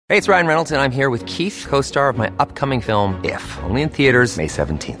Hey, it's Ryan Reynolds, and I'm here with Keith, co-star of my upcoming film, If, only in theaters May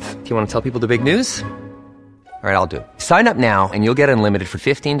 17th. Do you want to tell people the big news? All right, I'll do it. Sign up now and you'll get unlimited for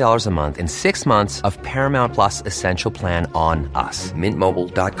 $15 a month and 6 months of Paramount Plus Essential Plan on us.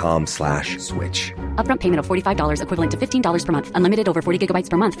 MintMobile.com/switch. Upfront payment of $45 equivalent to $15 per month. Unlimited over 40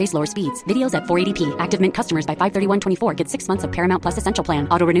 gigabytes per month. Face lower speeds. Videos at 480p. Active Mint customers by 531.24 get 6 months of Paramount Plus Essential Plan.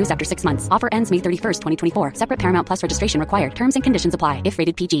 Auto renews after 6 months. Offer ends May 31st, 2024. Separate Paramount Plus registration required. Terms and conditions apply if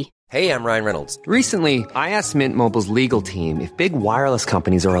rated PG. Hey, I'm Ryan Reynolds. Recently, I asked Mint Mobile's legal team if big wireless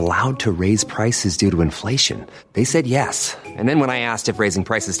companies are allowed to raise prices due to inflation. They said yes. And then when I asked if raising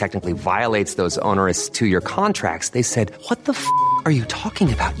prices technically violates those onerous 2-year contracts, they said, "What the f*** are you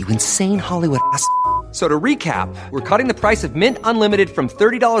talking about, you insane Hollywood ass?" So to recap, we're cutting the price of Mint Unlimited from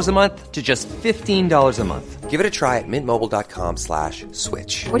 $30 a month to just $15 a month. Give it a try at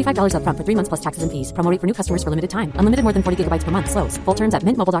mintmobile.com/switch. $45 upfront for 3 months plus taxes and fees. Promo rate for new customers for limited time. Unlimited more than 40 gigabytes per month. Slows full terms at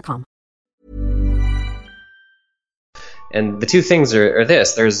mintmobile.com. And the two things are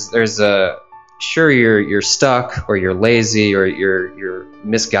this: there's a sure you're stuck or you're lazy or you're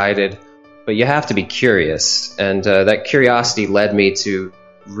misguided, but you have to be curious. And that curiosity led me to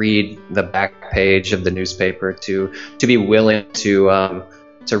read the back page of the newspaper, to be willing to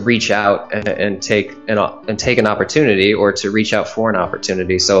reach out and take an opportunity, or to reach out for an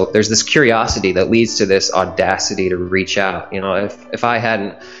opportunity. So there's this curiosity that leads to this audacity to reach out. You know, if I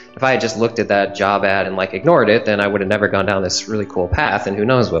had just looked at that job ad and ignored it, then I would have never gone down this really cool path, and who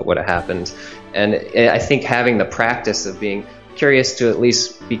knows what would have happened. And I think having the practice of being curious, to at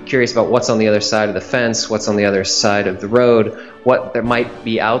least be curious about what's on the other side of the fence, what's on the other side of the road, what there might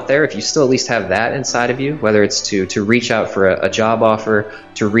be out there, if you still at least have that inside of you, whether it's to reach out for a job offer,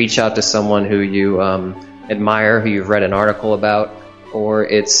 to reach out to someone who you admire, who you've read an article about, or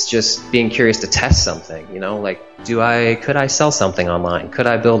it's just being curious to test something, could I sell something online? Could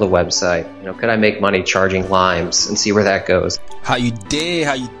I build a website? Could I make money charging limes and see where that goes? How you day?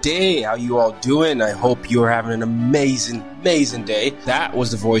 How you all doing? I hope you're having an amazing day. That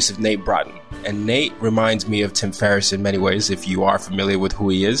was the voice of Nate Broughton. And Nate reminds me of Tim Ferriss in many ways, if you are familiar with who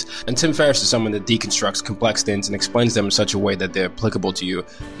he is. And Tim Ferriss is someone that deconstructs complex things and explains them in such a way that they're applicable to you.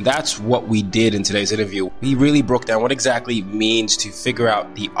 That's what we did in today's interview. We really broke down what exactly it means to figure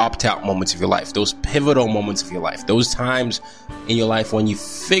out the opt-out moments of your life, those pivotal moments of your life, those times in your life when you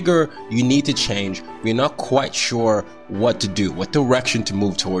figure you need to change, but you're not quite sure what to do, what direction to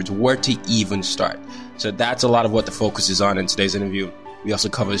move towards, where to even start. So that's a lot of what the focus is on in today's interview. We also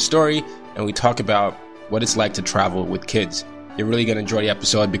cover his story, and we talk about what it's like to travel with kids. You're really going to enjoy the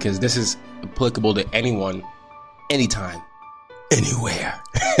episode because this is applicable to anyone, anytime, anywhere.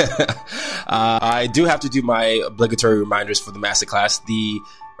 I do have to do my obligatory reminders for the masterclass. The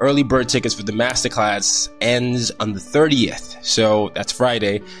early bird tickets for the masterclass ends on the 30th. So that's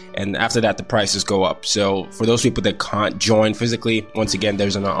Friday. And after that, the prices go up. So for those people that can't join physically, once again,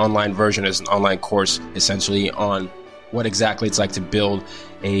 there's an online version. There's an online course essentially on what exactly it's like to build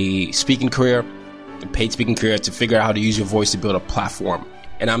a speaking career, a paid speaking career, to figure out how to use your voice to build a platform.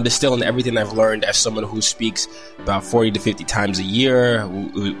 And I'm distilling everything I've learned as someone who speaks about 40 to 50 times a year,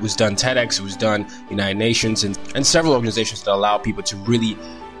 who's done TEDx, who's done United Nations, and several organizations that allow people to really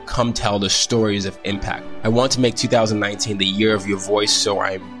come tell the stories of impact. I want to make 2019 the year of your voice, so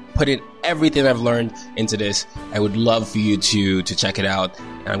I'm putting everything I've learned into this. I would love for you to check it out.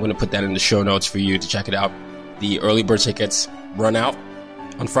 And I'm going to put that in the show notes for you to check it out. The early bird tickets run out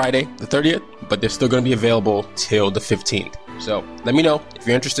on Friday, the 30th, but they're still going to be available till the 15th. So let me know if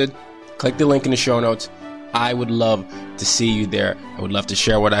you're interested. Click the link in the show notes. I would love to see you there. I would love to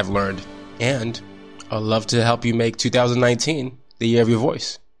share what I've learned. And I'd love to help you make 2019 the year of your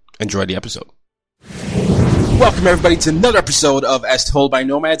voice. Enjoy the episode. Welcome everybody to another episode of As Told by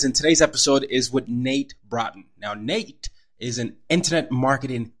Nomads. And today's episode is with Nate Broughton. Now, Nate is an internet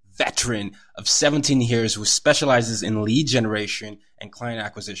marketing veteran of 17 years who specializes in lead generation and client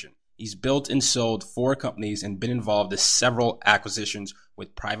acquisition. He's built and sold 4 companies and been involved in several acquisitions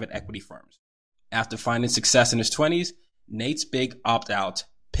with private equity firms. After finding success in his 20s, Nate's big opt-out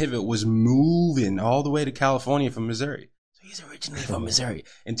pivot was moving all the way to California from Missouri. So he's originally from Missouri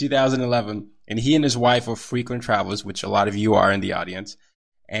in 2011, and he and his wife are frequent travelers, which a lot of you are in the audience,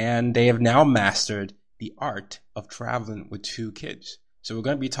 and they have now mastered the art of traveling with 2 kids. So we're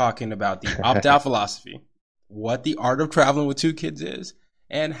going to be talking about the opt-out philosophy, what the art of traveling with 2 kids is,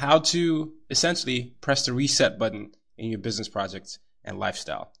 and how to essentially press the reset button in your business projects and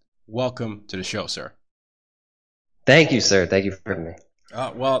lifestyle. Welcome to the show, sir. Thank you, sir. Thank you for having me.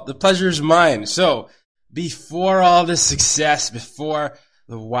 Well, the pleasure is mine. So before all this success, before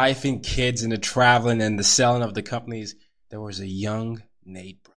the wife and kids and the traveling and the selling of the companies, there was a young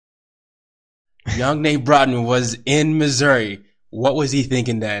Nate. Young Nate Broughton was in Missouri. What was he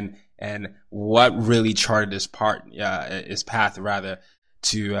thinking then? And what really charted his path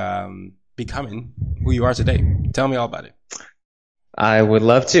to becoming who you are today? Tell me all about it. I would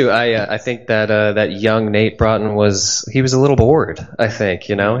love to. I think that young Nate Broughton he was a little bored. I think,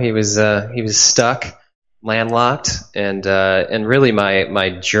 he was stuck, landlocked, and really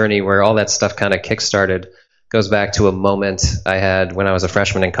my journey where all that stuff kind of kickstarted goes back to a moment I had when I was a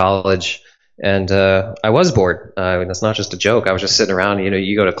freshman in college, and I was bored. That's not just a joke. I was just sitting around.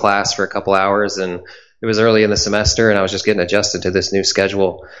 You go to class for a couple hours, and it was early in the semester, and I was just getting adjusted to this new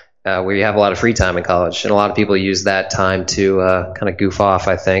schedule. Where you have a lot of free time in college, and a lot of people use that time to kind of goof off,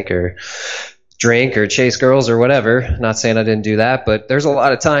 I think, or drink or chase girls or whatever. Not saying I didn't do that, but there's a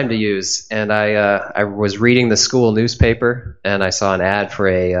lot of time to use. And I was reading the school newspaper, and I saw an ad for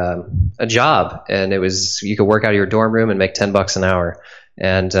a job, and it was you could work out of your dorm room and make $10 an hour.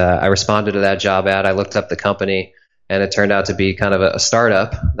 And I responded to that job ad. I looked up the company, and it turned out to be kind of a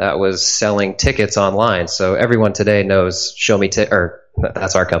startup that was selling tickets online. So everyone today knows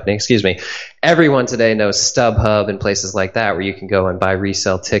that's our company, excuse me. Everyone today knows StubHub and places like that where you can go and buy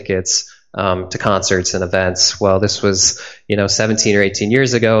resale tickets to concerts and events. Well, this was, 17 or 18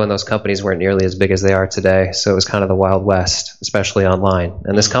 years ago, and those companies weren't nearly as big as they are today. So it was kind of the Wild West, especially online.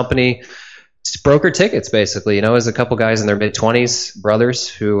 And this company brokered tickets, basically. It was a couple guys in their mid-20s, brothers,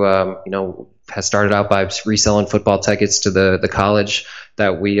 who, had started out by reselling football tickets to the college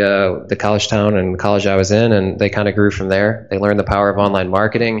that the college town and the college I was in, and they kind of grew from there. They learned the power of online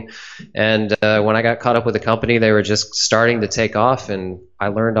marketing. And when I got caught up with the company, they were just starting to take off, and I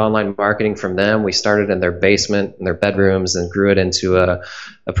learned online marketing from them. We started in their basement, in their bedrooms, and grew it into a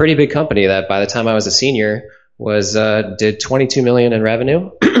pretty big company that by the time I was a senior did $22 million in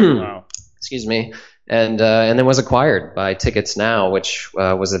revenue. Wow. Excuse me. And then was acquired by Tickets Now, which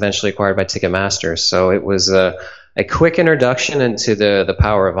was eventually acquired by Ticketmaster. So it was a quick introduction into the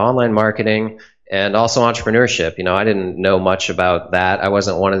power of online marketing and also entrepreneurship. I didn't know much about that. I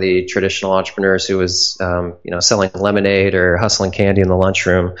wasn't one of the traditional entrepreneurs who was, selling lemonade or hustling candy in the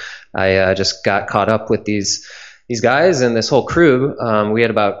lunchroom. I just got caught up with these guys and this whole crew. We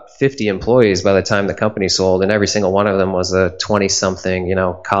had about 50 employees by the time the company sold, and every single one of them was a 20-something,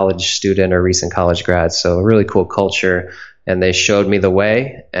 college student or recent college grad. So a really cool culture, and they showed me the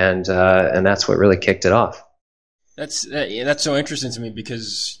way, and that's what really kicked it off. That's so interesting to me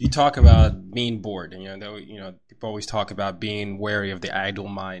because you talk about being bored, and people always talk about being wary of the idle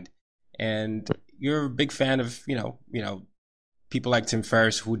mind, and you're a big fan of people like Tim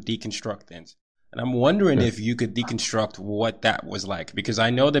Ferriss who deconstruct things. And I'm wondering if you could deconstruct what that was like, because I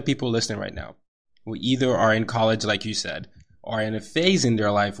know that people listening right now who either are in college, like you said, or in a phase in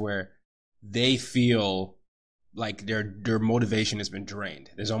their life where they feel like their motivation has been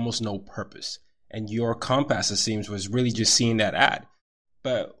drained. There's almost no purpose. And your compass, it seems, was really just seeing that ad.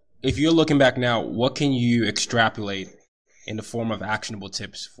 But if you're looking back now, what can you extrapolate in the form of actionable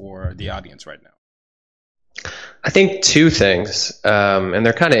tips for the audience right now? I think two things, and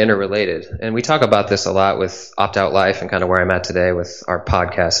they're kind of interrelated. And we talk about this a lot with Opt Out Life and kind of where I'm at today with our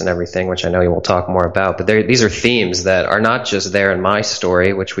podcast and everything, which I know you will talk more about. But these are themes that are not just there in my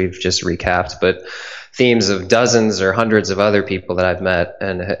story, which we've just recapped, but themes of dozens or hundreds of other people that I've met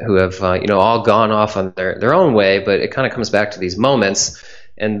and who have, all gone off on their own way. But it kind of comes back to these moments.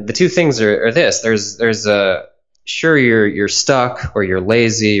 And the two things are this. There's sure you're stuck or you're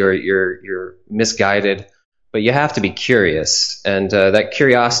lazy or you're misguided, but you have to be curious. And that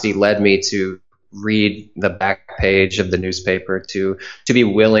curiosity led me to read the back page of the newspaper, to be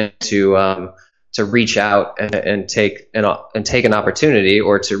willing to reach out and take an opportunity,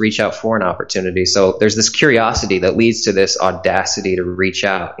 or to reach out for an opportunity. So there's this curiosity that leads to this audacity to reach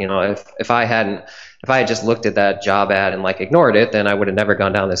out. If I had just looked at that job ad and ignored it, then I would have never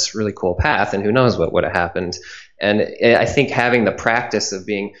gone down this really cool path, and who knows what would have happened. And I think having the practice of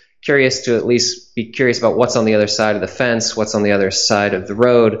being curious, to at least be curious about what's on the other side of the fence, what's on the other side of the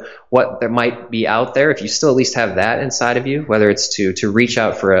road, what there might be out there. If you still at least have that inside of you, whether it's to reach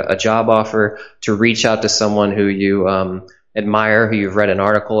out for a job offer, to reach out to someone who you admire, who you've read an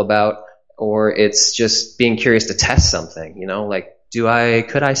article about, or it's just being curious to test something,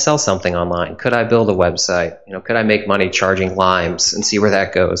 could I sell something online? Could I build a website? Could I make money charging limes and see where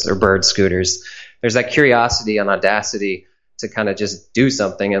that goes, or bird scooters? There's that curiosity and audacity to kind of just do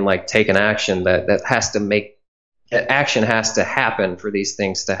something and take an action that action has to happen for these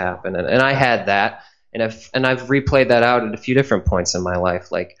things to happen. And I had that, and I've replayed that out at a few different points in my life.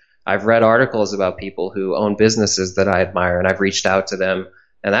 I've read articles about people who own businesses that I admire, and I've reached out to them,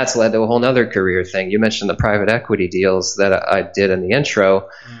 and that's led to a whole nother career thing. You mentioned the private equity deals that I did in the intro.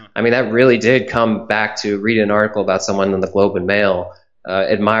 I mean, that really did come back to reading an article about someone in the Globe and Mail,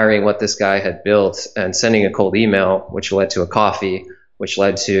 admiring what this guy had built and sending a cold email, which led to a coffee, which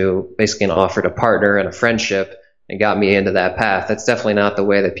led to basically an offer to partner and a friendship, and got me into that path. That's definitely not the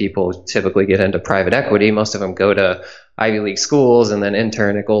way that people typically get into private equity. Most of them go to Ivy League schools and then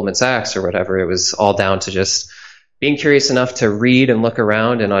intern at Goldman Sachs or whatever. It was all down to just being curious enough to read and look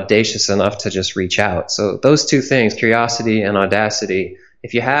around and audacious enough to just reach out. So those two things, curiosity and audacity,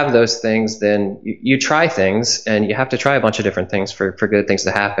 if you have those things, then you try things, and you have to try a bunch of different things for good things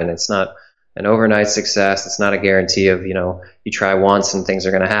to happen. It's not an overnight success. It's not a guarantee of, you try once and things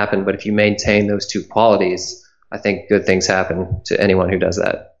are going to happen. But if you maintain those two qualities, I think good things happen to anyone who does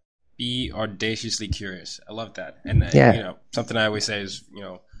that. Be audaciously curious. I love that. And, something I always say is,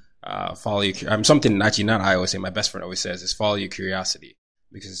 follow your, something actually not I always say, my best friend always says is follow your curiosity,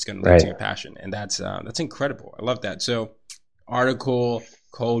 because it's going to lead to your passion. And that's incredible. I love that. So article,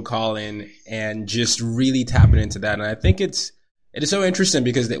 cold calling, and just really tapping into that. And I think it is so interesting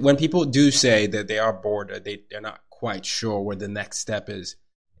because when people do say that they are bored, or they're not quite sure where the next step is,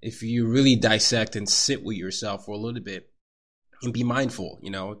 if you really dissect and sit with yourself for a little bit and be mindful,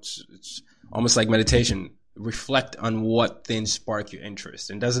 it's almost like meditation. Reflect on what things spark your interest.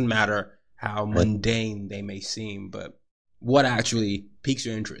 And it doesn't matter how mundane they may seem, but what actually piques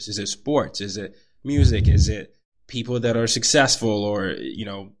your interest. Is it sports? Is it music? Is it people that are successful, or,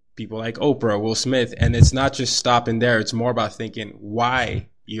 people like Oprah, Will Smith? And it's not just stopping there. It's more about thinking why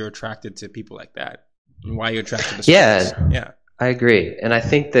you're attracted to people like that and why you're attracted to sports. Yeah. I agree. And I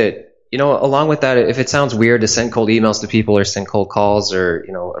think that, along with that, if it sounds weird to send cold emails to people or send cold calls or,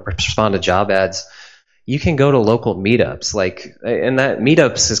 respond to job ads, you can go to local meetups. And that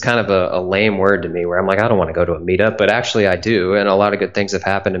meetups is kind of a lame word to me, where I'm like, I don't want to go to a meetup, but actually I do. And a lot of good things have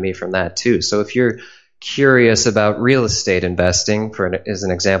happened to me from that too. So if you're curious about real estate investing, as an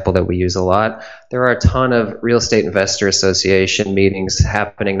example that we use a lot, there are a ton of real estate investor association meetings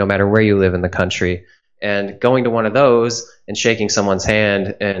happening no matter where you live in the country. And going to one of those and shaking someone's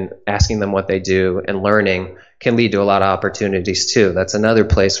hand and asking them what they do and learning can lead to a lot of opportunities too. That's another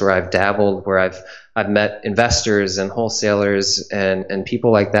place where I've dabbled, where I've met investors and wholesalers and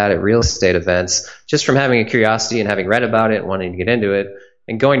people like that at real estate events, just from having a curiosity and having read about it and wanting to get into it,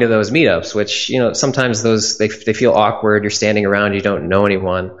 and going to those meetups, which, sometimes those they feel awkward. You're standing around, you don't know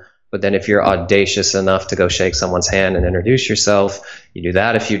anyone. But then if you're audacious enough to go shake someone's hand and introduce yourself, you do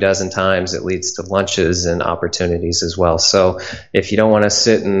that a few dozen times, it leads to lunches and opportunities as well. So if you don't want to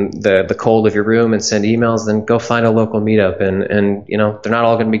sit in the cold of your room and send emails, then go find a local meetup. And they're not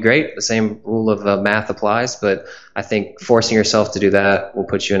all going to be great. The same rule of math applies, but I think forcing yourself to do that will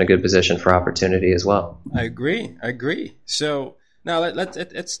put you in a good position for opportunity as well. I agree. So now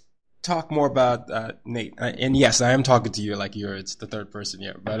let's talk more about Nate. And yes, I am talking to you like it's the third person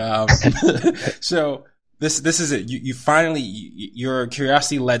here. But so this is it. You finally, your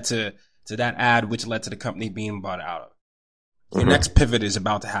curiosity led to that ad, which led to the company being bought out. Your next pivot is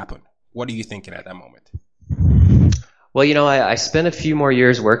about to happen. What are you thinking at that moment? Well, I spent a few more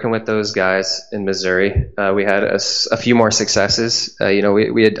years working with those guys in Missouri. We had a few more successes. I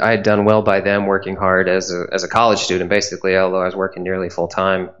had done well by them, working hard as a college student, basically, although I was working nearly full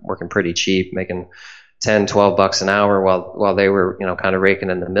time, working pretty cheap, making $10-12 an hour while they were, kind of raking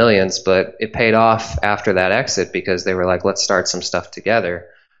in the millions. But it paid off after that exit, because they were like, let's start some stuff together.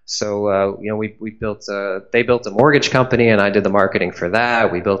 So, they built a mortgage company and I did the marketing for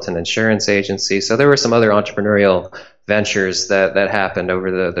that. We built an insurance agency. So there were some other entrepreneurial ventures that happened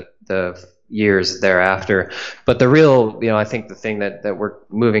over the years thereafter. But the real, I think the thing that we're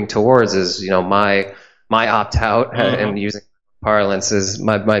moving towards is, my opt out and using parlance is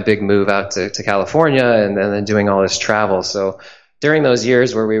my big move out to California and then doing all this travel. So during those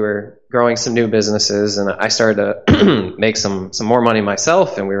years where we were growing some new businesses and I started to make some more money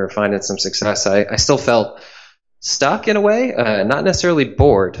myself and we were finding some success, I still felt stuck in a way, not necessarily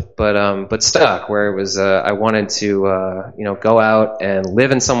bored, but stuck, where it was, I wanted to, go out and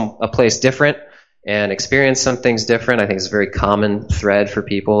live in a place different and experience some things different. I think it's a very common thread for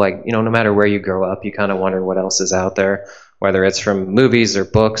people. Like, no matter where you grow up, you kind of wonder what else is out there, whether it's from movies or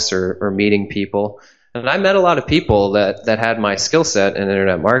books or meeting people. And I met a lot of people that had my skill set in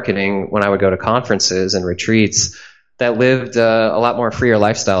internet marketing when I would go to conferences and retreats that lived a lot more freer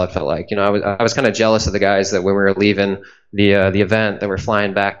lifestyle, it felt like. I was kind of jealous of the guys that when we were leaving the event that were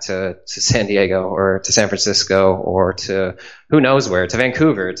flying back to San Diego or to San Francisco or to who knows where, to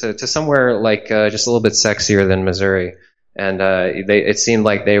Vancouver, to somewhere like just a little bit sexier than Missouri. And it seemed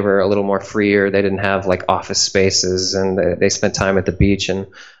like they were a little more freer. They didn't have like office spaces and they spent time at the beach. And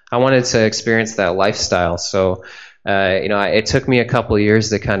I wanted to experience that lifestyle. So It took me a couple of years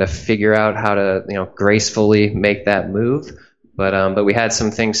to kind of figure out how to, gracefully make that move. But we had some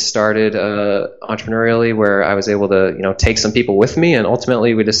things started entrepreneurially where I was able to, take some people with me, and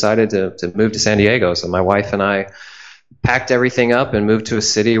ultimately we decided to move to San Diego. So my wife and I packed everything up and moved to a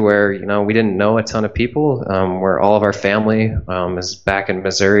city where, we didn't know a ton of people, where all of our family is back in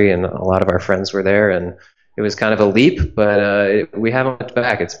Missouri, and a lot of our friends were there, and it was kind of a leap, but we haven't looked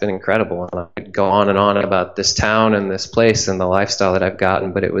back. It's been incredible. And I could go on and on about this town and this place and the lifestyle that I've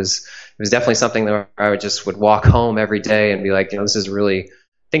gotten, but it was definitely something that I would walk home every day and be like, this is really,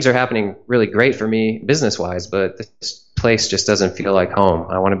 things are happening really great for me business-wise, but this place just doesn't feel like home.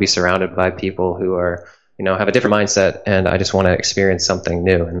 I want to be surrounded by people who are, have a different mindset, and I just want to experience something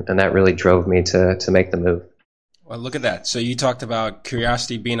new. And that really drove me to make the move. Well, look at that. So you talked about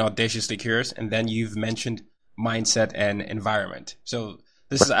curiosity, being audaciously curious, and then you've mentioned mindset and environment. So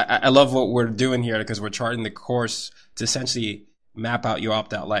this is, I love what we're doing here, because we're charting the course to essentially map out your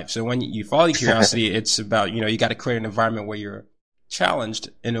opt-out life. So when you follow your curiosity, it's about, you got to create an environment where you're challenged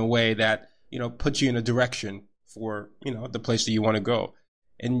in a way that, puts you in a direction for, the place that you want to go.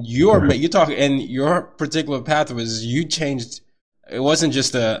 And your particular path was, you changed. It wasn't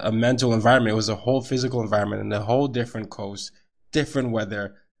just a mental environment. It was a whole physical environment and a whole different coast, different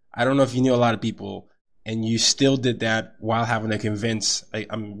weather. I don't know if you knew a lot of people, and you still did that while having to convince,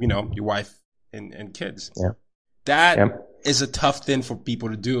 your wife and kids. Yeah. That is a tough thing for people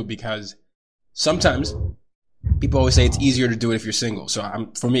to do, because sometimes people always say it's easier to do it if you're single. So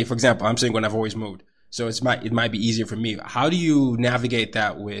for example, I'm single and I've always moved. So it might be easier for me. How do you navigate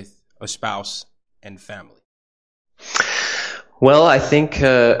that with a spouse and family? Well, I think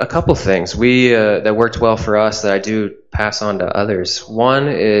a couple things that worked well for us that I do pass on to others. One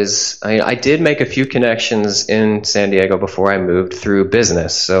is I did make a few connections in San Diego before I moved through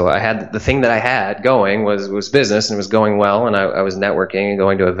business. So I had the thing that I had going was business, and it was going well, and I was networking and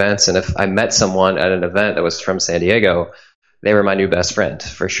going to events. And if I met someone at an event that was from San Diego, they were my new best friend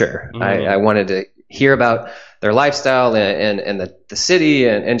for sure. Mm-hmm. I wanted to hear about their lifestyle and the city,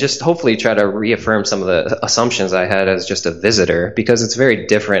 and just hopefully try to reaffirm some of the assumptions I had as just a visitor, because it's very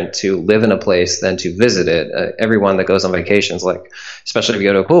different to live in a place than to visit it. Everyone that goes on vacations, like, especially if you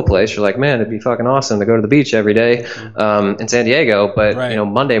go to a cool place, you're like, man, it'd be fucking awesome to go to the beach every day in San Diego, but right.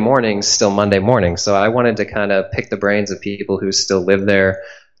 Monday morning's still Monday morning. So I wanted to kind of pick the brains of people who still live there,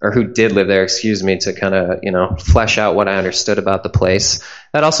 or who did live there, to kind of, flesh out what I understood about the place.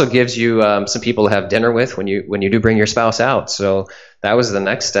 That also gives you some people to have dinner with when you do bring your spouse out. So that was the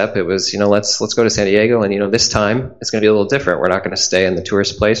next step. It was, let's go to San Diego, and, this time it's going to be a little different. We're not going to stay in the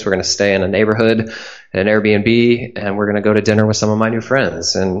tourist place. We're going to stay in a neighborhood, an Airbnb, and we're going to go to dinner with some of my new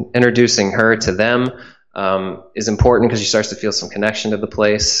friends. And introducing her to them is important, because she starts to feel some connection to the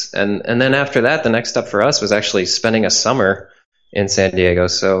place. And then after that, the next step for us was actually spending a summer in San Diego.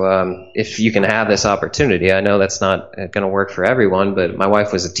 So if you can have this opportunity, I know that's not going to work for everyone, but my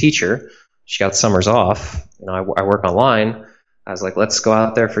wife was a teacher. She got summers off. I work online. I was like, let's go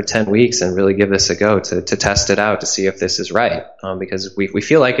out there for 10 weeks and really give this a go to test it out, to see if this is right. Because we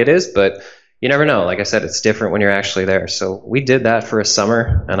feel like it is, but you never know. Like I said, it's different when you're actually there. So we did that for a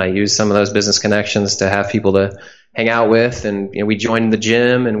summer, and I used some of those business connections to have people to hang out with, and we joined the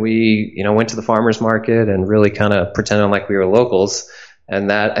gym, and we went to the farmers market and really kind of pretended like we were locals, and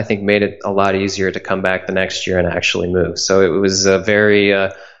that I think made it a lot easier to come back the next year and actually move. So it was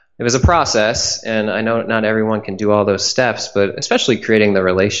it was a process, and I know not everyone can do all those steps, but especially creating the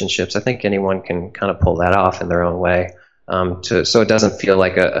relationships, I think anyone can kind of pull that off in their own way, so it doesn't feel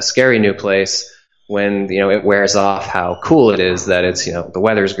like a scary new place when it wears off how cool it is that it's the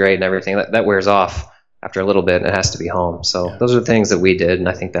weather's great and everything. That wears off after a little bit, and it has to be home. So those are the things that we did, and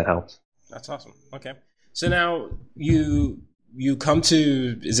I think that helps. That's awesome. Okay. So now you come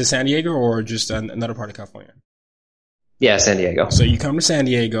to, is it San Diego or just another part of California? Yeah, San Diego. So you come to San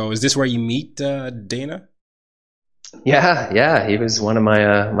Diego. Is this where you meet Dana? Yeah. He was one of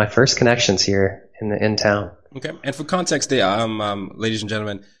my first connections here in town. Okay. And for context, ladies and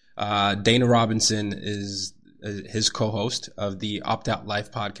gentlemen, Dana Robinson is his co-host of the Opt Out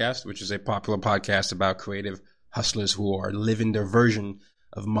Life podcast, which is a popular podcast about creative hustlers who are living their version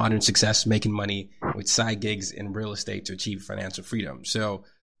of modern success, making money with side gigs in real estate to achieve financial freedom. So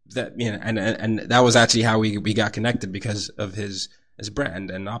that, and that was actually how we got connected, because of his brand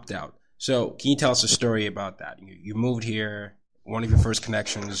and Opt Out. So can you tell us a story about that? You moved here, one of your first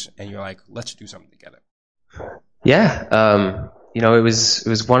connections, and you're like, let's do something together. Yeah. It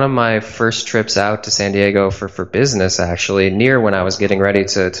was one of my first trips out to San Diego for business, actually, near when I was getting ready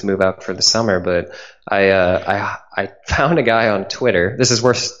to move out for the summer. But I I found a guy on Twitter. This is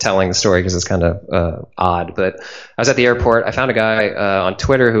worth telling the story because it's kind of odd, but I was at the airport. I found a guy on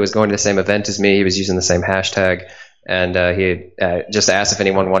Twitter who was going to the same event as me. He was using the same hashtag, and he just asked if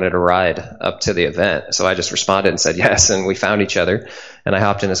anyone wanted a ride up to the event. So I just responded and said yes, and we found each other, and I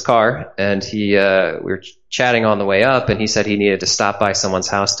hopped in his car, and we were chatting on the way up, and he said he needed to stop by someone's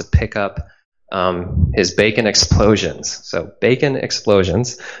house to pick up his bacon explosions. So bacon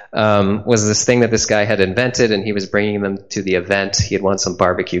explosions was this thing that this guy had invented, and he was bringing them to the event. He had won some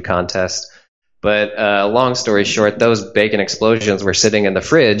barbecue contest. But long story short, those bacon explosions were sitting in the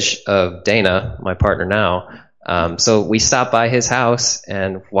fridge of Dana, my partner now. So we stopped by his house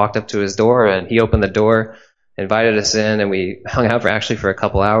and walked up to his door, and he opened the door, invited us in, and we hung out for a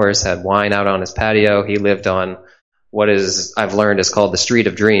couple hours, had wine out on his patio. He lived on what I've learned is called the Street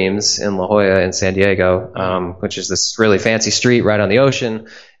of Dreams in La Jolla in San Diego, which is this really fancy street right on the ocean.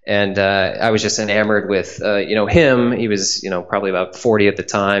 And I was just enamored with him. He was probably about 40 at the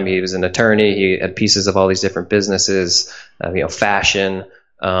time. He was an attorney. He had pieces of all these different businesses, fashion,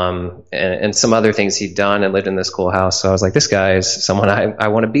 and some other things he'd done, and lived in this cool house. So I was like, this guy is someone I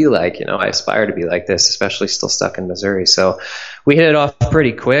want to be like. I aspire to be like this, especially still stuck in Missouri. So we hit it off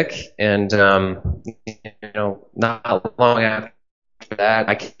pretty quick, and not long after that,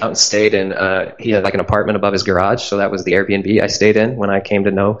 I came out and stayed in. He had like an apartment above his garage, so that was the Airbnb I stayed in when I came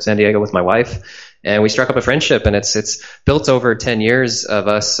to know San Diego with my wife. And we struck up a friendship, and it's built over 10 years of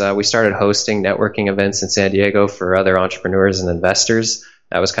us. We started hosting networking events in San Diego for other entrepreneurs and investors.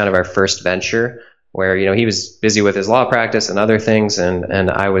 That was kind of our first venture, where he was busy with his law practice and other things, and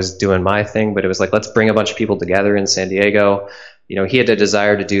I was doing my thing. But it was like, let's bring a bunch of people together in San Diego. He had a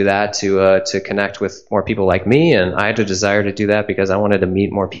desire to do that to connect with more people like me, and I had a desire to do that because I wanted to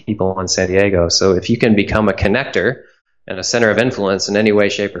meet more people in San Diego. So if you can become a connector and a center of influence in any way,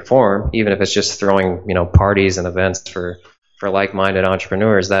 shape, or form, even if it's just throwing parties and events for like-minded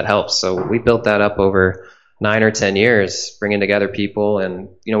entrepreneurs, that helps. So we built that up over 9 or 10 years, bringing together people, and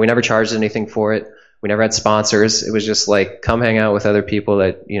we never charged anything for it. We never had sponsors. It was just like, come hang out with other people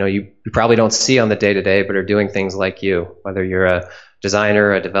that you probably don't see on the day-to-day, but are doing things like you, whether you're a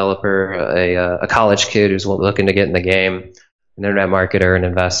designer, a developer, a college kid who's looking to get in the game, an internet marketer, an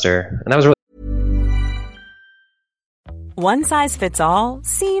investor. And that was really... One size fits all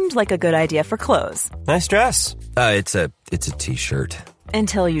seemed like a good idea for clothes. Nice dress. It's a t-shirt.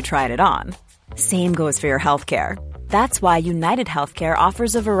 Until you tried it on. Same goes for your healthcare. That's why United Healthcare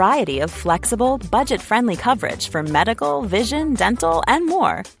offers a variety of flexible, budget-friendly coverage for medical, vision, dental, and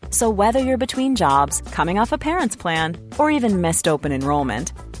more. So whether you're between jobs, coming off a parent's plan, or even missed open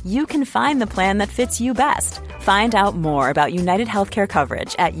enrollment, you can find the plan that fits you best. Find out more about United Healthcare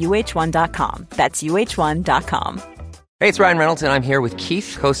coverage at uh1.com. That's uh1.com. Hey, it's Ryan Reynolds, and I'm here with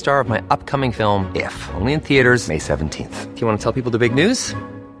Keith, co-star of my upcoming film, If, only in theaters May 17th. Do you want to tell people the big news?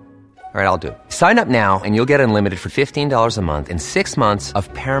 All right, I'll do it. Sign up now and you'll get unlimited for $15 a month and 6 months of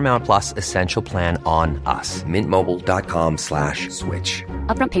Paramount Plus Essential Plan on us. MintMobile.com/switch.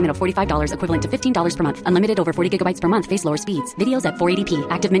 Upfront payment of $45 equivalent to $15 per month. Unlimited over 40 gigabytes per month. Face lower speeds. Videos at 480p.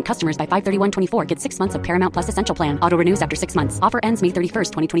 Active Mint customers by 531.24 get 6 months of Paramount Plus Essential Plan. Auto renews after 6 months. Offer ends May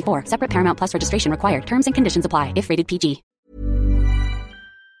 31st, 2024. Separate Paramount Plus registration required. Terms and conditions apply if rated PG.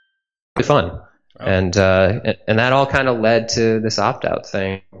 Fun. And that all kind of led to this opt-out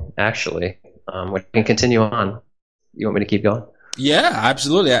thing, actually. We can continue on. You want me to keep going? Yeah,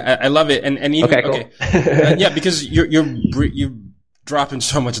 absolutely. I love it. And even, okay, cool. Yeah, because you're dropping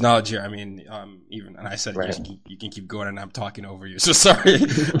so much knowledge here. I mean, even, and I said, right, you can keep going, and I'm talking over you. So sorry.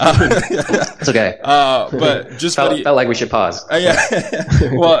 It's okay. But just felt like we should pause. Yeah.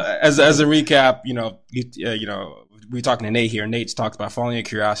 Well, as a recap, we're talking to Nate here. Nate's talked about following your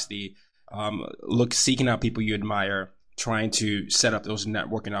curiosity. Seeking out people you admire, trying to set up those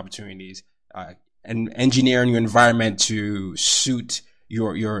networking opportunities, and engineering your environment to suit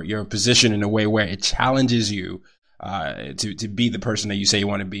your position in a way where it challenges you to be the person that you say you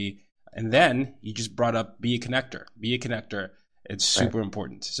want to be. And then you just brought up be a connector. Be a connector. It's super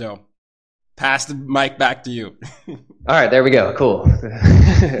important. So pass the mic back to you. All right, there we go. Cool.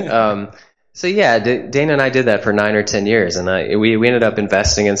 So yeah, Dana and I did that for 9 or 10 years, and we ended up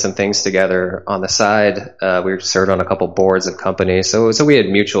investing in some things together on the side. We served on a couple boards of companies, so we had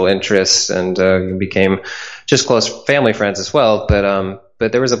mutual interests, and became just close family friends as well.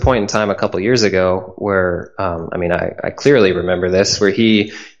 But there was a point in time a couple years ago where, I clearly remember this, where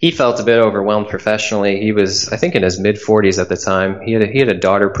he felt a bit overwhelmed professionally. He was, I think, in his mid 40s at the time. He had a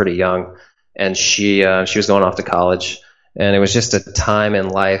daughter pretty young, and she was going off to college. And it was just a time in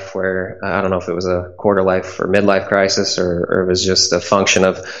life where, I don't know if it was a quarter life or midlife crisis, or it was just a function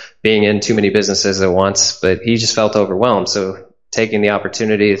of being in too many businesses at once, but he just felt overwhelmed. So taking the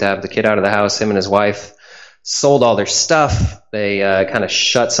opportunity to have the kid out of the house, him and his wife sold all their stuff. They kind of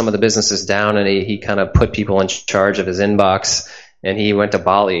shut some of the businesses down, and he kind of put people in charge of his inbox. And he went to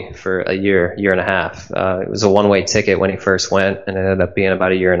Bali for a year and a half. It was a one-way ticket when he first went, and it ended up being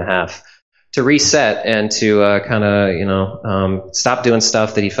about a year and a half to reset and to kind of, stop doing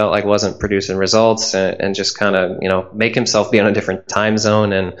stuff that he felt like wasn't producing results, and just kind of, make himself be on a different time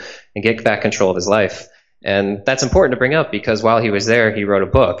zone and get back control of his life. And that's important to bring up because while he was there, he wrote a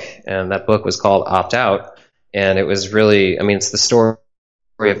book, and that book was called Opt Out. And it was really, it's the story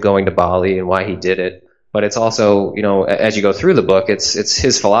of going to Bali and why he did it. But it's also, as you go through the book, it's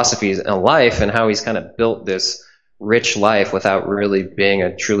his philosophies in life and how he's kind of built this rich life without really being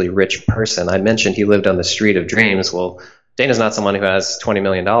a truly rich person. I mentioned he lived on the street of dreams. Well, Dana's not someone who has $20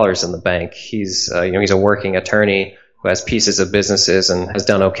 million in the bank. He's, he's a working attorney who has pieces of businesses and has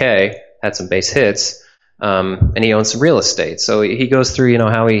done okay, had some base hits, and he owns some real estate. So he goes through,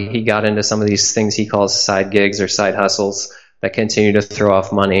 how he got into some of these things he calls side gigs or side hustles that continue to throw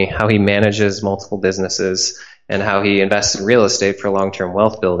off money, how he manages multiple businesses, and how he invests in real estate for long-term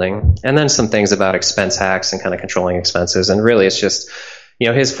wealth building, and then some things about expense hacks and kind of controlling expenses. And really, it's just,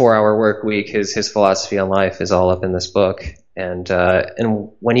 his 4-hour work week, his philosophy on life is all up in this book. And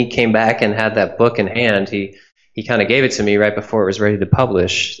when he came back and had that book in hand, he kind of gave it to me right before it was ready to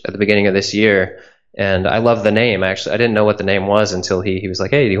publish at the beginning of this year. And I love the name, actually. I didn't know what the name was until he was like,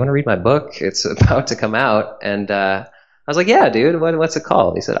 "Hey, do you want to read my book? It's about to come out." And I was like, "Yeah, dude, what's it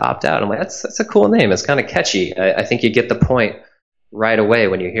called?" He said, Opt Out. I'm like, that's a cool name. It's kind of catchy. I think you get the point right away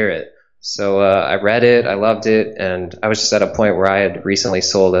when you hear it. So I read it, I loved it, and I was just at a point where I had recently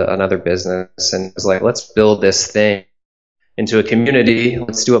sold another business and was like, let's build this thing into a community.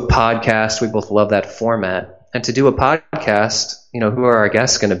 Let's do a podcast. We both love that format. And to do a podcast, who are our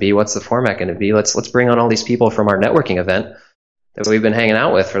guests going to be? What's the format going to be? Let's bring on all these people from our networking event that we've been hanging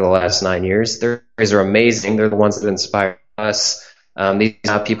out with for the last 9 years. Their stories are amazing. They're the ones that inspire us. These are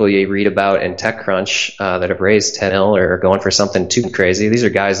not people you read about in TechCrunch that have raised 10 mil or are going for something too crazy. These are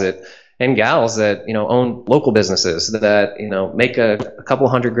guys and gals that own local businesses that make a couple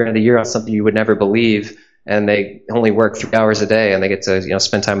 $100,000 a year on something you would never believe, and they only work 3 hours a day, and they get to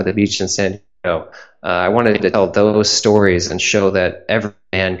spend time at the beach in San Diego. I wanted to tell those stories and show that every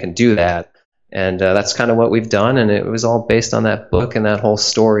man can do that. And that's kind of what we've done, and it was all based on that book and that whole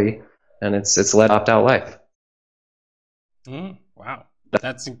story, and it's led Opt Out Life. Wow,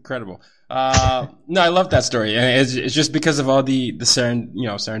 that's incredible. No, I love that story, and it's just because of all the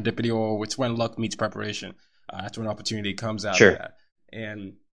serendipity, or it's when luck meets preparation. That's when opportunity comes out. Sure. Of that.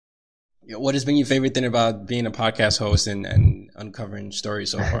 And what has been your favorite thing about being a podcast host and uncovering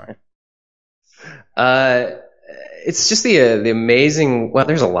stories so far? It's just the amazing, well,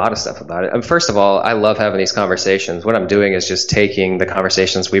 there's a lot of stuff about it. First of all, I love having these conversations. What I'm doing is just taking the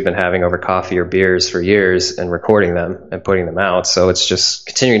conversations we've been having over coffee or beers for years and recording them and putting them out. So it's just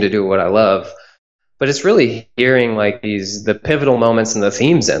continuing to do what I love. But it's really hearing the pivotal moments and the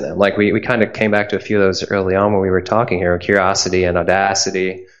themes in them. Like we kind of came back to a few of those early on when we were talking here, curiosity and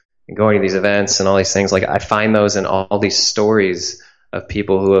audacity and going to these events and all these things. Like I find those in all these stories of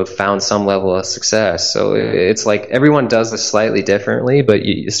people who have found some level of success. So it's like everyone does this slightly differently, but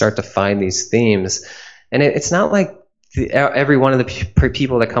you start to find these themes. And it's not like every one of the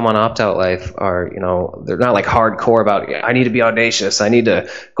people that come on Opt Out Life are, they're not like hardcore about, I need to be audacious, I need to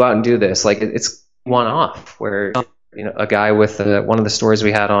go out and do this. Like it's one-off where, a guy with one of the stories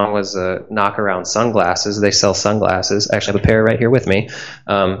we had on was Knockaround Sunglasses. They sell sunglasses. Actually, I have a pair right here with me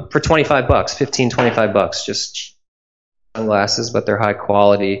for $25, $25, just sunglasses, but they're high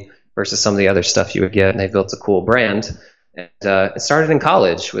quality versus some of the other stuff you would get, and they built a cool brand. And it started in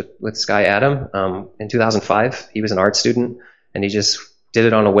college with this guy Adam in 2005. He was an art student, and he just did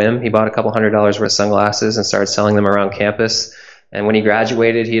it on a whim. He bought a couple $100s worth of sunglasses and started selling them around campus. And when he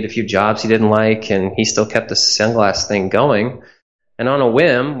graduated, he had a few jobs he didn't like, and he still kept the sunglass thing going. And on a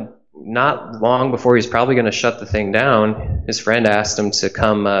whim, not long before he was probably going to shut the thing down, his friend asked him to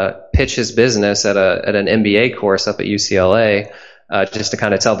come pitch his business at an MBA course up at UCLA, just to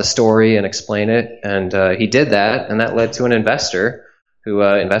kind of tell the story and explain it. And he did that, and that led to an investor who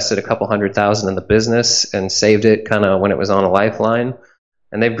invested a couple $100,000 in the business and saved it kind of when it was on a lifeline.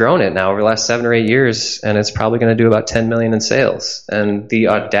 And they've grown it now over the last 7 or 8 years, and it's probably going to do about $10 million in sales. And the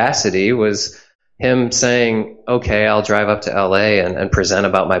audacity was him saying, okay, I'll drive up to LA and present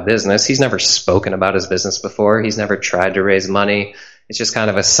about my business. He's never spoken about his business before. He's never tried to raise money. It's just kind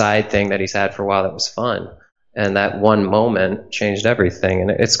of a side thing that he's had for a while that was fun. And that one moment changed everything.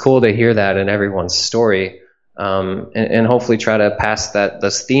 And it's cool to hear that in everyone's story, and hopefully try to pass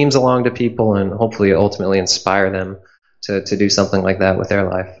those themes along to people, and hopefully ultimately inspire them to do something like that with their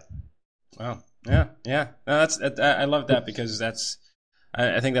life. Wow. Yeah. No, I love that, because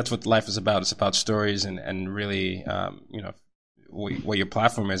I think that's what life is about. It's about stories, and really, what your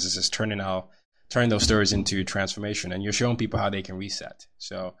platform is just turning those stories into transformation, and you're showing people how they can reset.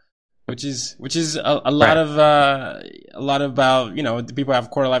 So, which is a lot about, people have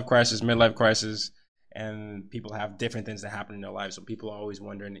quarter life crisis, midlife crisis, and people have different things that happen in their lives. So people are always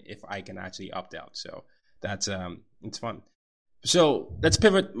wondering if I can actually opt out. So that's it's fun. So let's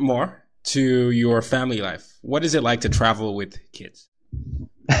pivot more to your family life. What is it like to travel with kids?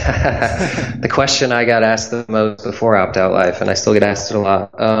 The question I got asked the most before opt-out life, and I still get asked it a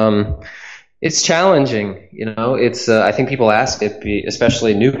lot. It's challenging, it's, I think people ask it,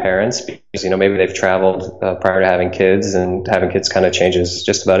 especially new parents, because, maybe they've traveled prior to having kids, and having kids kind of changes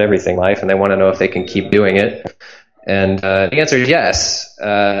just about everything in life, and they want to know if they can keep doing it. And the answer is yes.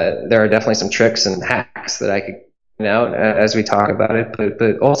 There are definitely some tricks and hacks that I could point out as we talk about it,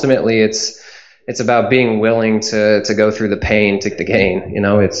 but ultimately it's about being willing to go through the pain to get the gain.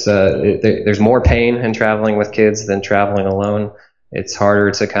 There's more pain in traveling with kids than traveling alone. It's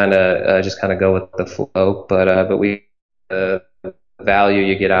harder to kind of just go with the flow, but the value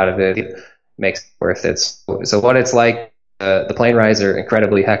you get out of it makes it worth it. So what it's like, the plane rides are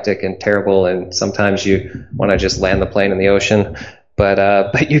incredibly hectic and terrible, and sometimes you want to just land the plane in the ocean.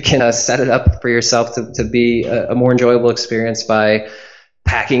 But you can set it up for yourself to be a more enjoyable experience by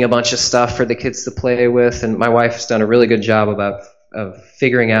packing a bunch of stuff for the kids to play with. And my wife's done a really good job of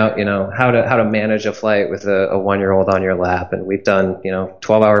figuring out, how to manage a flight with a 1-year-old on your lap. And we've done,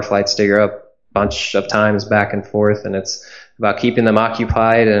 12-hour flights to Europe a bunch of times back and forth. And it's about keeping them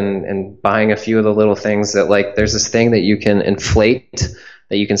occupied and buying a few of the little things that, like, there's this thing that you can inflate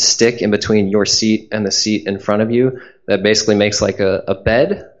that you can stick in between your seat and the seat in front of you that basically makes like a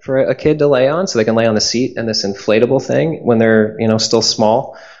bed for a kid to lay on, so they can lay on the seat and this inflatable thing when they're, still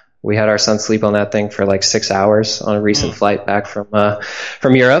small. We had our son sleep on that thing for like 6 hours on a recent flight back from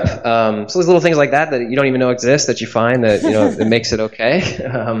Europe. So there's little things like that you don't even know exist, that you find that, it makes it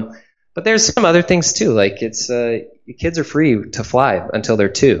okay. But there's some other things too. Like it's, kids are free to fly until they're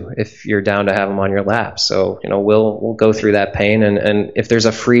 2 if you're down to have them on your lap. So, we'll go through that pain. And if there's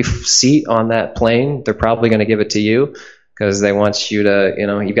a free seat on that plane, they're probably going to give it to you, because they want you to,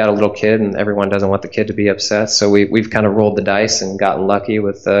 you've got a little kid and everyone doesn't want the kid to be upset. So we've kind of rolled the dice and gotten lucky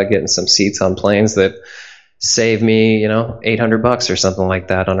with getting some seats on planes that save me, $800 or something like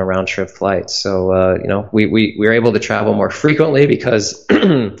that on a round trip flight. So, we were able to travel more frequently because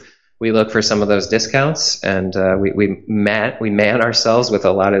we look for some of those discounts, and we man ourselves with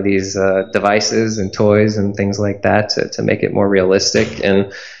a lot of these devices and toys and things like that to make it more realistic.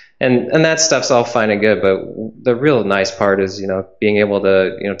 And that stuff's all fine and good, but the real nice part is, being able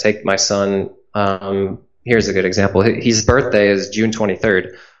to, take my son. Here's a good example. His birthday is June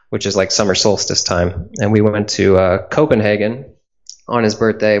 23rd, which is like summer solstice time. And we went to Copenhagen on his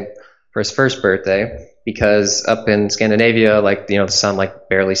birthday for his first birthday, because up in Scandinavia, like, the sun like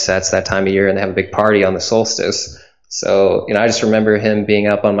barely sets that time of year, and they have a big party on the solstice. So, I just remember him being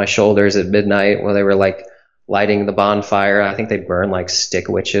up on my shoulders at midnight while they were like lighting the bonfire. I think they burn like stick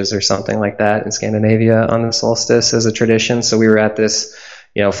witches or something like that in Scandinavia on the solstice as a tradition. So we were at this,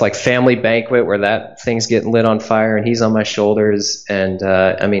 like family banquet where that thing's getting lit on fire, and he's on my shoulders. And,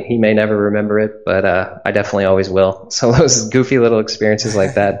 he may never remember it, but, I definitely always will. So those goofy little experiences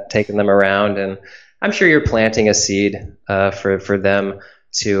like that, taking them around, and I'm sure you're planting a seed, for them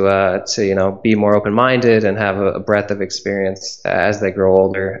to be more open-minded and have a breadth of experience as they grow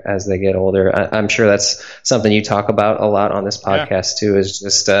older, as they get older. I'm sure that's something you talk about a lot on this podcast too, is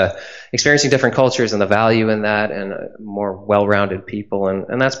just experiencing different cultures and the value in that, and more well-rounded people,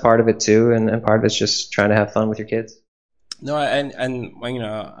 and that's part of it too, and part of it's just trying to have fun with your kids. No, and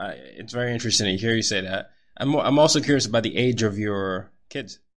it's very interesting to hear you say that. I'm also curious about the age of your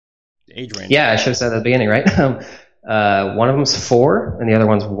kids, the age range. Yeah, I should have said that at the beginning, right? One of them's 4 and the other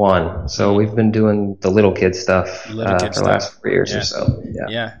one's 1. So we've been doing the little kid stuff for the last 4 years or so.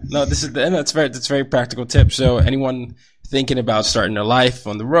 Yeah. No, that's very practical tip. So anyone thinking about starting their life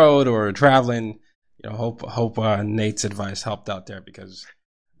on the road or traveling, hope Nate's advice helped out there, because,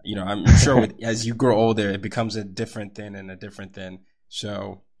 I'm sure as you grow older, it becomes a different thing and a different thing.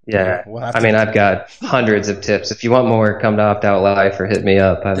 So Yeah. We'll I mean, I've got hundreds of tips. If you want more, come to Opt Out Life or hit me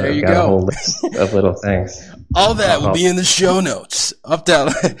up. I've got a whole list of little things. All that will be in the show notes. Opt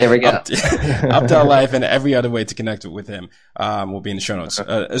Out. There we go. Opt Out Life and every other way to connect with him will be in the show notes.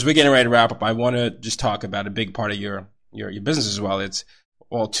 As we're getting ready to wrap up, I want to just talk about a big part of your business as well. It's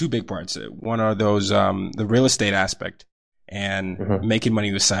two big parts. One are those the real estate aspect and making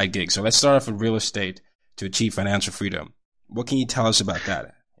money with side gigs. So let's start off with real estate to achieve financial freedom. What can you tell us about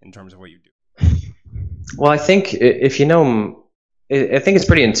that in terms of what you do? Well, I think if you know, I think it's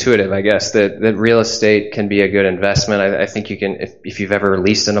pretty intuitive, I guess, that real estate can be a good investment. I think you can, if you've ever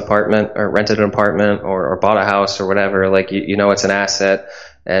leased an apartment or rented an apartment or bought a house or whatever, like, you know, it's an asset.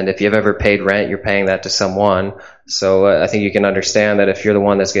 And if you've ever paid rent, you're paying that to someone. So I think you can understand that if you're the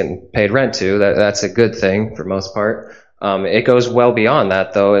one that's getting paid rent to, that's a good thing for most part. It goes well beyond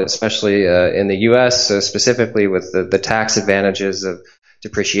that, though, especially in the U.S., specifically with the tax advantages of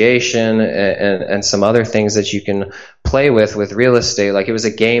depreciation and some other things that you can play with real estate. Like, it was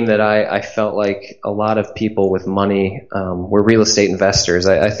a game that I felt like a lot of people with money were real estate investors.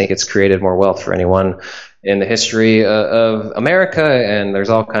 I think it's created more wealth for anyone in the history of America, and there's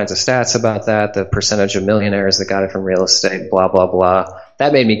all kinds of stats about that, the percentage of millionaires that got it from real estate, blah, blah, blah.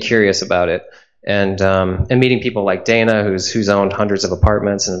 That made me curious about it. And meeting people like Dana, who's owned hundreds of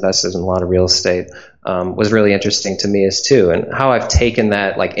apartments and invested in a lot of real estate, was really interesting to me as too. And how I've taken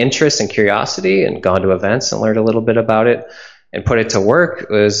that like interest and curiosity and gone to events and learned a little bit about it and put it to work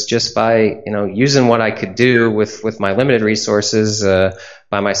was just by, using what I could do with my limited resources,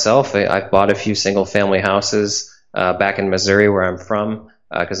 by myself. I've bought a few single family houses, back in Missouri where I'm from,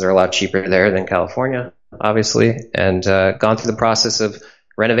 cause they're a lot cheaper there than California, obviously, and, gone through the process of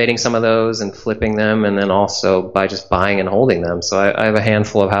renovating some of those and flipping them, and then also by just buying and holding them. So I have a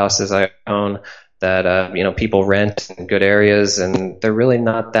handful of houses I own that people rent in good areas, and they're really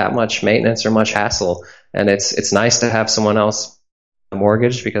not that much maintenance or much hassle. And it's nice to have someone else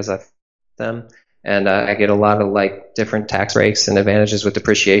mortgage because I've them, and I get a lot of like different tax breaks and advantages with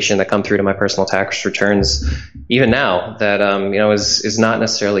depreciation that come through to my personal tax returns even now that is not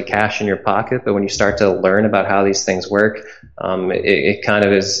necessarily cash in your pocket, but when you start to learn about how these things work, it kind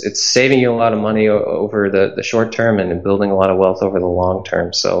of is, it's saving you a lot of money over the short term and building a lot of wealth over the long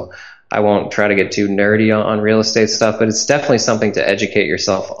term. So I won't try to get too nerdy on real estate stuff, but it's definitely something to educate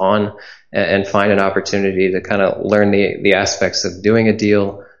yourself on and find an opportunity to kind of learn the aspects of doing a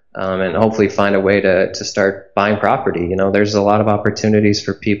deal, and hopefully find a way to start buying property. There's a lot of opportunities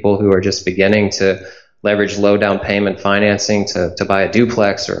for people who are just beginning to leverage low down payment financing to buy a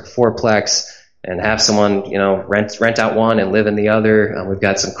duplex or a fourplex and have someone, rent out one and live in the other. We've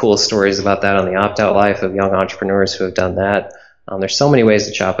got some cool stories about that on the Opt Out Life of young entrepreneurs who have done that. There's so many ways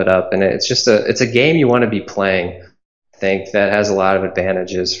to chop it up, and it's just it's a game you want to be playing. I think that has a lot of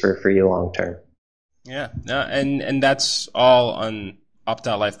advantages for you long term. Yeah, and that's all on Opt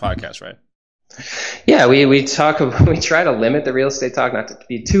Out Life podcast, right? Yeah, we try to limit the real estate talk, not to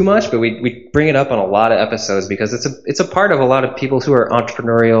be too much, but we bring it up on a lot of episodes because it's a part of a lot of people who are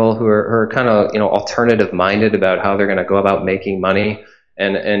entrepreneurial, who are kind of alternative minded about how they're going to go about making money,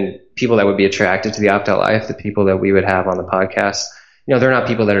 and people that would be attracted to the Opt Out Life, the people that we would have on the podcast. They're not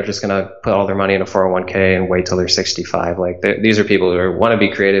people that are just going to put all their money in a 401k and wait till they're 65. Like, these are people who want to be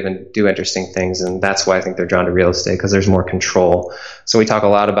creative and do interesting things, and that's why I think they're drawn to real estate, because there's more control. So we talk a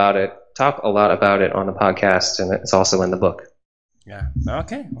lot about it on the podcast, and it's also in the book. Yeah.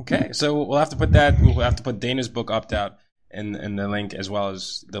 Okay. So we'll have to put Dana's book Opt Out in the link, as well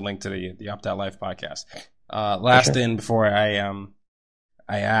as the link to the Opt Out Life podcast. Last thing before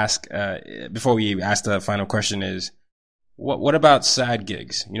before we ask the final question is, what about side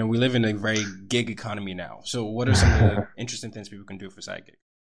gigs? We live in a very gig economy now. So what are some of the interesting things people can do for side gigs?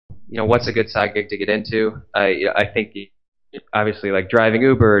 What's a good side gig to get into? I think obviously like driving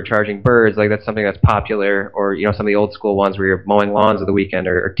Uber or charging birds, like that's something that's popular, or some of the old school ones where you're mowing lawns at the weekend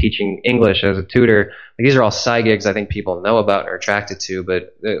or teaching English as a tutor. Like, these are all side gigs I think people know about and are attracted to,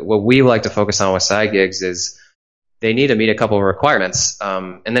 but what we like to focus on with side gigs is they need to meet a couple of requirements,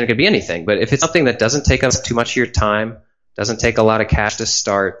 and then it could be anything. But if it's something that doesn't take up too much of your time, doesn't take a lot of cash to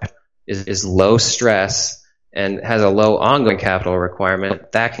start, is low stress, and has a low ongoing capital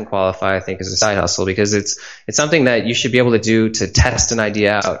requirement, that can qualify, I think, as a side hustle, because it's something that you should be able to do to test an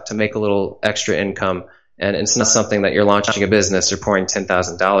idea out, to make a little extra income, and it's not something that you're launching a business or pouring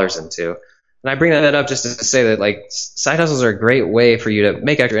 $10,000 into. And I bring that up just to say that, like, side hustles are a great way for you to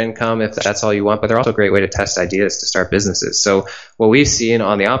make extra income if that's all you want, but they're also a great way to test ideas to start businesses. So what we've seen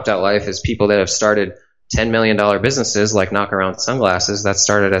on the Opt Out Life is people that have started $10 million businesses like Knock Around Sunglasses that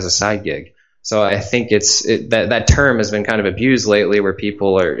started as a side gig. So I think that term has been kind of abused lately, where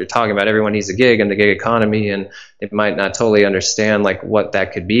people are talking about everyone needs a gig and the gig economy, and they might not totally understand like what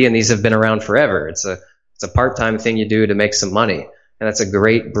that could be. And these have been around forever. It's a part-time thing you do to make some money. And that's a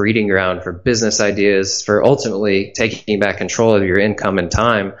great breeding ground for business ideas, for ultimately taking back control of your income and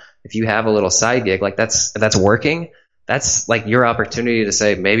time. If you have a little side gig, like that's working, that's like your opportunity to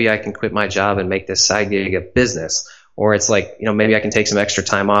say, maybe I can quit my job and make this side gig a business. Or it's like, maybe I can take some extra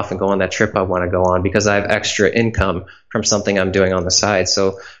time off and go on that trip I want to go on because I have extra income from something I'm doing on the side.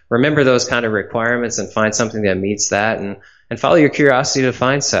 So remember those kind of requirements and find something that meets that, and follow your curiosity to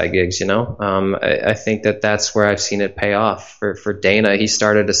find side gigs, I think that's where I've seen it pay off. For Dana, he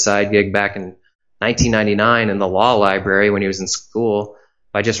started a side gig back in 1999 in the law library when he was in school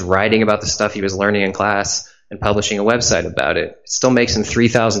by just writing about the stuff he was learning in class and publishing a website about it. It still makes him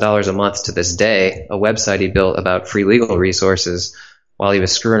 $3,000 a month to this day, a website he built about free legal resources while he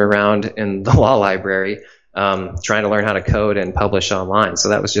was screwing around in the law library, trying to learn how to code and publish online. So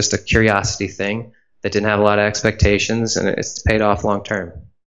that was just a curiosity thing that didn't have a lot of expectations, and it's paid off long term.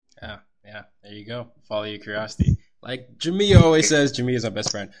 Yeah, there you go. Follow your curiosity. Like Jimmy always says, Jimmy is our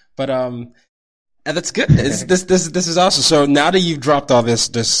best friend. But and that's good. This is awesome. So now that you've dropped all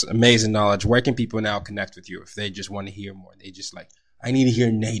this amazing knowledge, where can people now connect with you if they just want to hear more? They just like, I need to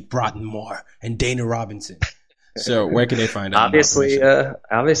hear Nate Broughton more and Dana Robinson. So where can they find out? Obviously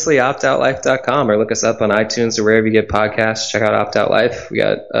optoutlife.com, or look us up on iTunes or wherever you get podcasts. Check out Opt Out Life. We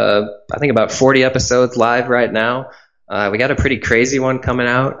got, I think about 40 episodes live right now. We got a pretty crazy one coming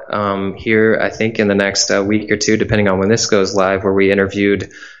out, here, I think in the next week or two, depending on when this goes live, where we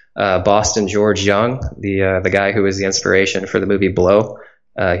interviewed Boston George Young, the guy who was the inspiration for the movie Blow.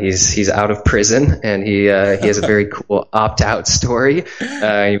 He's out of prison, and he has a very cool opt-out story.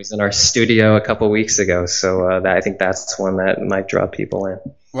 He was in our studio a couple weeks ago, so I think that's one that might draw people in.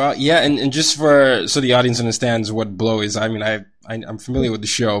 Well, yeah, and just so the audience understands what Blow is. I mean, I'm familiar with the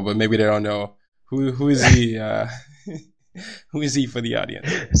show, but maybe they don't know who is he. Who is he for the audience?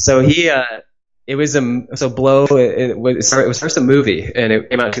 So Blow. It was first a movie, and it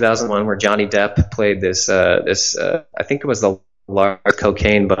came out in 2001, where Johnny Depp played this. I think it was the largest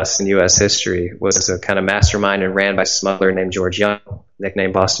cocaine bust in U.S. history. Was a kind of mastermind and ran by a smuggler named George Young,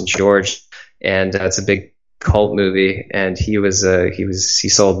 nicknamed Boston George, and it's a big cult movie. And he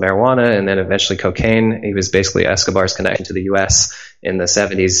sold marijuana and then eventually cocaine. He was basically Escobar's connection to the U.S. in the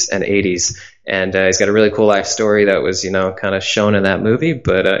 70s and 80s. And he's got a really cool life story that was, kind of shown in that movie,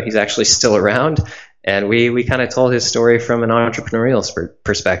 but he's actually still around. And we kind of told his story from an entrepreneurial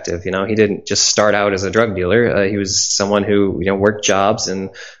perspective. He didn't just start out as a drug dealer. He was someone who, worked jobs and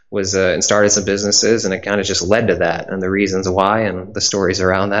was and started some businesses, and it kind of just led to that. And the reasons why and the stories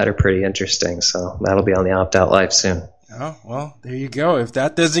around that are pretty interesting. So that'll be on the Opt Out Life soon. Oh, well, there you go. If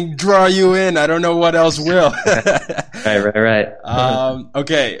that doesn't draw you in, I don't know what else will. Right.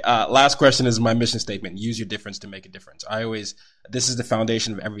 Okay. Last question is my mission statement. Use your difference to make a difference. This is the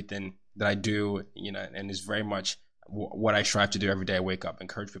foundation of everything that I do, and is very much what I strive to do every day. I wake up,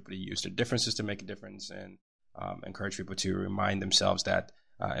 encourage people to use their differences to make a difference, and encourage people to remind themselves that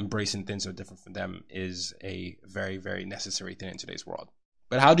embracing things that are different from them is a very, very necessary thing in today's world.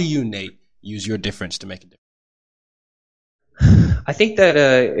 But how do you, Nate, use your difference to make a difference? I think that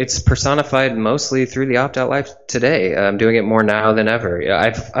it's personified mostly through the Opt Out Life today. I'm doing it more now than ever.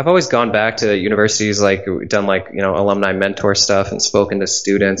 I've always gone back to universities, done alumni mentor stuff and spoken to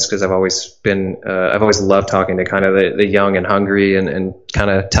students, because I've always loved talking to kind of the young and hungry and kind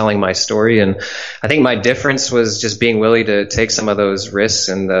of telling my story. And I think my difference was just being willing to take some of those risks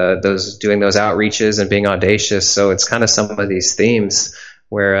and doing those outreaches and being audacious. So it's kind of some of these themes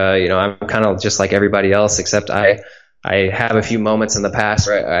where I'm kind of just like everybody else, except I have a few moments in the past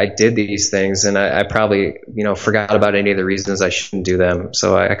where I did these things, and I probably, forgot about any of the reasons I shouldn't do them.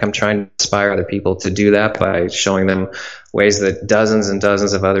 So I'm trying to inspire other people to do that by showing them ways that dozens and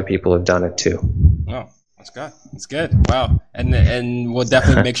dozens of other people have done it too. Oh, that's good. That's good. Wow. And we'll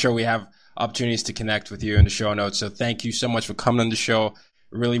definitely make sure we have opportunities to connect with you in the show notes. So thank you so much for coming on the show.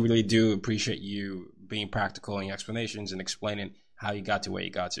 Really, really do appreciate you being practical in your explanations and explaining how you got to where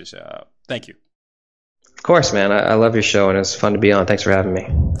you got to. So thank you. Of course, man. I love your show, and it's fun to be on. Thanks for having me.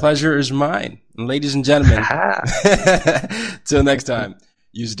 Pleasure is mine. And ladies and gentlemen, till next time,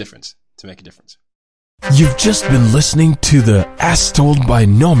 use a difference to make a difference. You've just been listening to the As Told by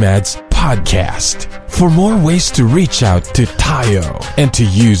Nomads podcast. For more ways to reach out to Tayo and to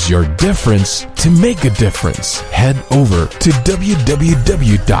use your difference to make a difference, head over to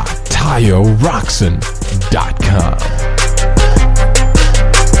www.tayoroxen.com.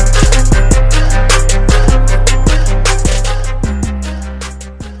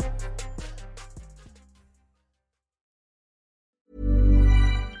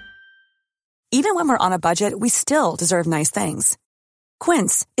 Even when we're on a budget, we still deserve nice things.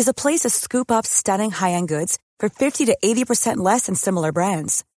 Quince is a place to scoop up stunning high-end goods for 50 to 80% less than similar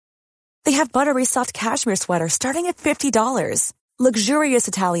brands. They have buttery soft cashmere sweaters starting at $50, luxurious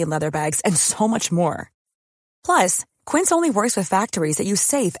Italian leather bags, and so much more. Plus, Quince only works with factories that use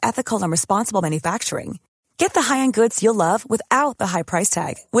safe, ethical, and responsible manufacturing. Get the high-end goods you'll love without the high price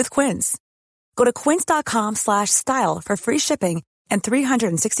tag with Quince. Go to quince.com/style for free shipping and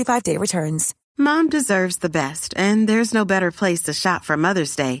 365-day returns. Mom deserves the best, and there's no better place to shop for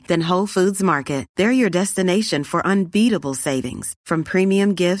Mother's Day than Whole Foods Market. They're your destination for unbeatable savings, from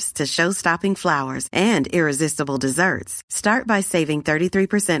premium gifts to show-stopping flowers and irresistible desserts. Start by saving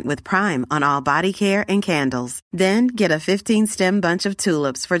 33% with Prime on all body care and candles. Then get a 15-stem bunch of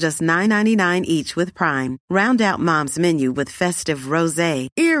tulips for just $9.99 each with Prime. Round out Mom's menu with festive rosé,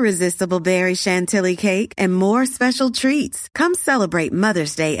 irresistible berry chantilly cake, and more special treats. Come celebrate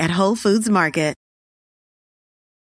Mother's Day at Whole Foods Market.